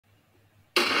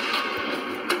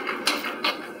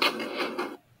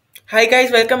Hi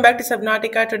guys, welcome back to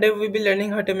Subnautica. Today we'll be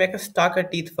learning how to make a stalker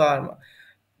teeth farm.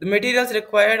 The materials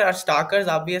required are stalkers,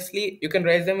 obviously. You can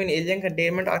raise them in alien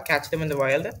containment or catch them in the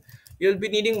wild. You'll be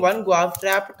needing one guava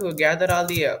trap to gather all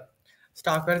the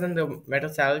stalkers and the metal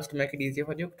salvage to make it easier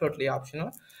for you, totally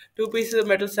optional. Two pieces of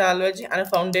metal salvage and a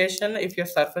foundation if your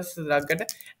surface is rugged,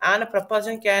 and a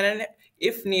propulsion cannon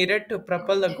if needed to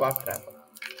propel the guava trap.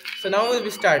 So now we'll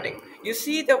be starting. You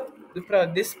see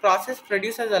this process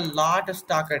produces a lot of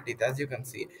stalker teeth, as you can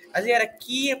see, as they are a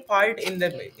key part in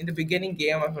the beginning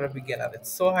game for a beginner.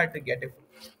 It's so hard to get it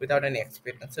without any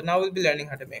experience. So now we'll be learning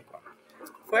how to make one.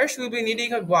 First, we'll be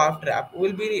needing a guava trap.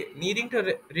 We'll be needing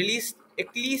to release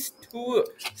at least two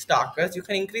stalkers. You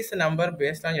can increase the number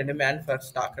based on your demand for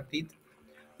stalker teeth.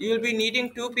 You will be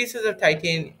needing two pieces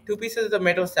of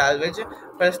metal salvage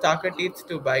for the stalker teeth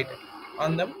to bite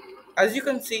on them. As you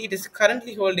can see, it is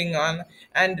currently holding on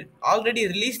and already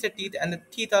released the teeth, and the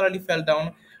teeth already fell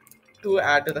down to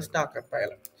add to the stalker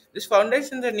pile. This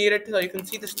foundations are needed so you can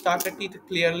see the stalker teeth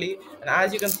clearly, and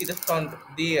as you can see, the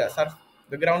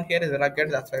ground here is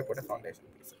rugged. That's why I put a foundation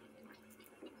piece.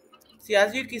 See,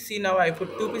 as you can see now, I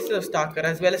put two pieces of stalker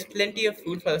as well as plenty of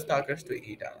food for the stalkers to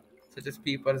eat on, such as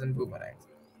peepers and boomerangs.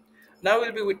 Now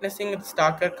we'll be witnessing the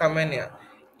stalker come in here,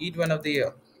 eat one of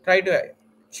the, try to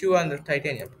chew on the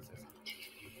titanium pieces.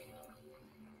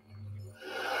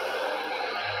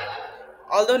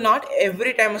 Although not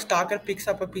every time a stalker picks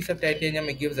up a piece of titanium,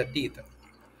 it gives a teeth.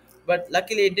 But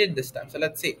luckily it did this time, so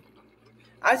let's see.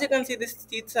 As you can see, these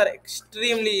teeth are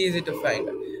extremely easy to find.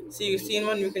 See, you've seen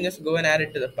one, you can just go and add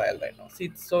it to the pile right now. See,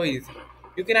 it's so easy.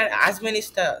 You can add as many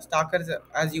stalkers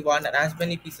as you want and as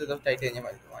many pieces of titanium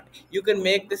as you want. You can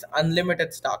make this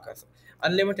unlimited stalkers,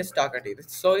 unlimited stalker teeth.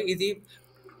 It's so easy.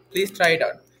 Please try it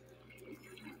out.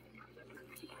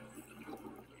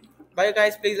 Bye,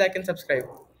 guys. Please like and subscribe.